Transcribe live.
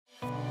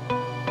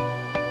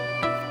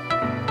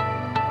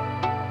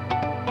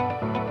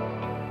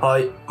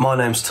Hi, my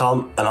name's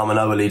Tom and I'm an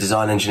OLE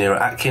design engineer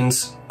at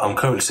Atkins. I'm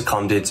currently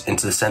seconded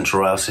into the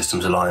Central Rail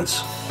Systems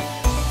Alliance.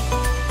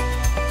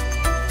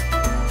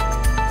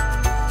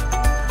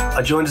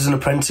 I joined as an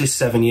apprentice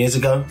 7 years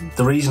ago.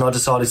 The reason I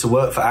decided to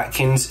work for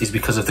Atkins is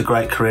because of the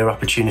great career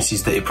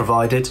opportunities that it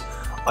provided.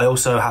 I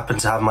also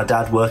happened to have my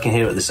dad working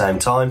here at the same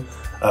time,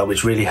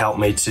 which really helped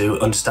me to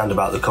understand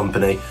about the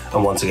company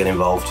and want to get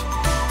involved.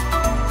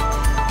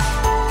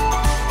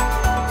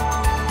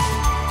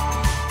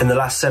 In the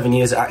last 7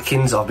 years at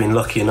Atkins, I've been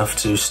lucky enough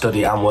to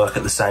study and work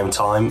at the same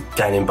time,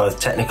 gaining both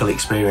technical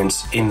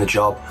experience in the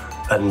job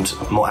and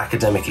more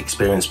academic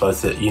experience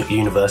both at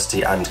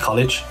university and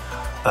college.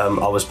 I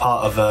was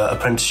part of an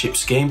apprenticeship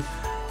scheme,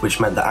 which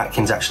meant that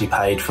Atkins actually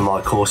paid for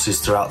my courses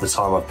throughout the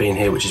time I've been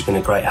here, which has been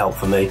a great help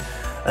for me.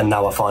 And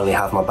now I finally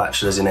have my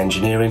bachelor's in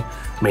engineering,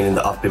 meaning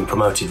that I've been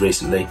promoted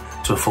recently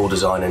to a full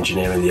design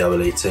engineer in the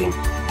OLE team.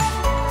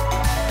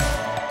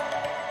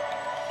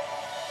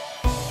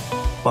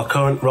 My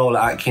current role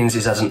at Atkins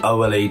is as an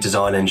OLE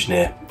design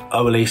engineer.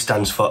 OLE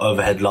stands for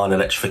overhead line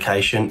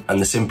electrification, and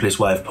the simplest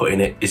way of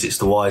putting it is it's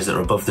the wires that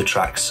are above the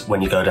tracks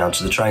when you go down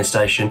to the train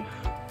station.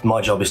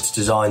 My job is to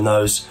design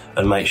those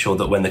and make sure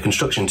that when the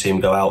construction team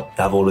go out,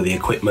 they have all of the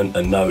equipment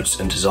and notes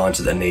and designs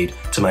that they need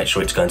to make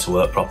sure it's going to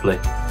work properly.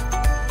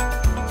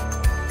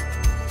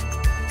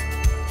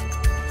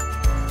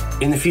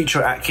 In the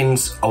future at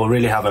Atkins, I will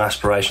really have an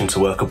aspiration to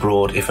work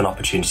abroad if an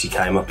opportunity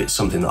came up. It's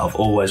something that I've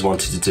always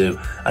wanted to do,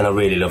 and I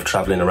really love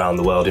travelling around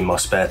the world in my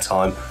spare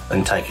time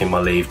and taking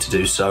my leave to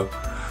do so.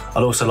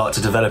 I'd also like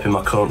to develop in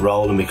my current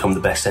role and become the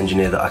best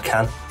engineer that I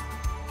can,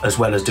 as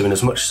well as doing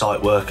as much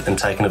site work and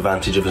taking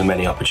advantage of as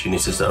many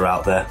opportunities that are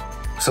out there.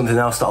 Something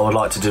else that I would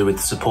like to do with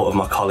the support of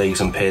my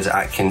colleagues and peers at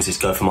Atkins is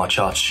go for my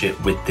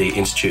Chartership with the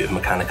Institute of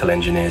Mechanical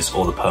Engineers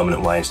or the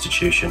Permanent Way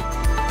Institution.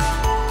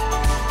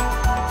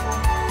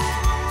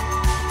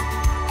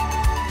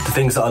 The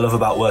things that I love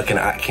about working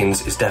at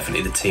Atkins is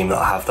definitely the team that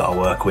I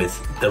work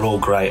with. They're all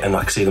great and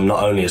I see them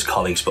not only as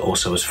colleagues but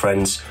also as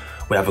friends.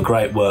 We have a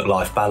great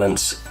work-life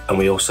balance and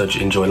we also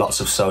enjoy lots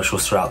of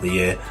socials throughout the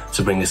year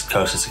to bring us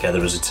closer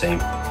together as a team.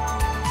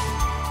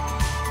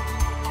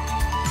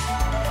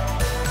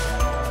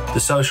 The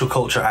social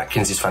culture at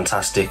Atkins is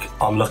fantastic.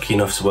 I'm lucky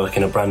enough to work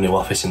in a brand new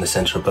office in the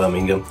centre of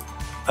Birmingham.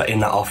 In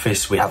that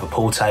office we have a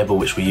pool table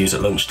which we use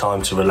at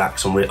lunchtime to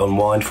relax and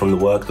unwind from the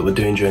work that we're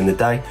doing during the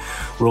day.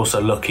 We're also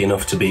lucky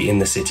enough to be in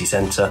the city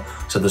centre,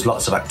 so there's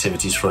lots of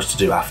activities for us to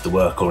do after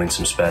work or in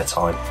some spare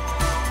time.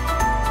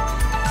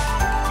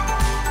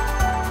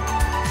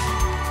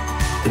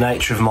 The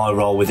nature of my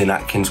role within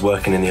Atkins,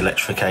 working in the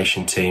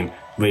electrification team,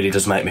 really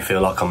does make me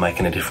feel like I'm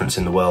making a difference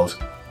in the world.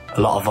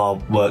 A lot of our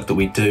work that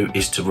we do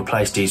is to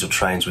replace diesel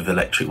trains with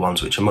electric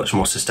ones which are much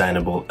more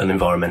sustainable and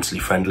environmentally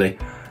friendly.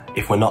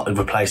 If we're not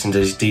replacing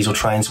these diesel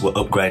trains, we're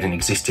upgrading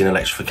existing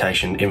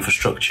electrification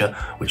infrastructure,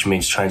 which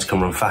means trains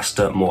can run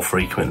faster, more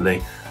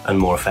frequently and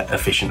more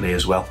efficiently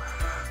as well.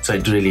 So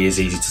it really is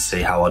easy to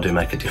see how I do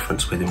make a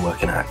difference within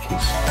working at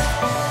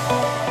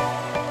Atkins.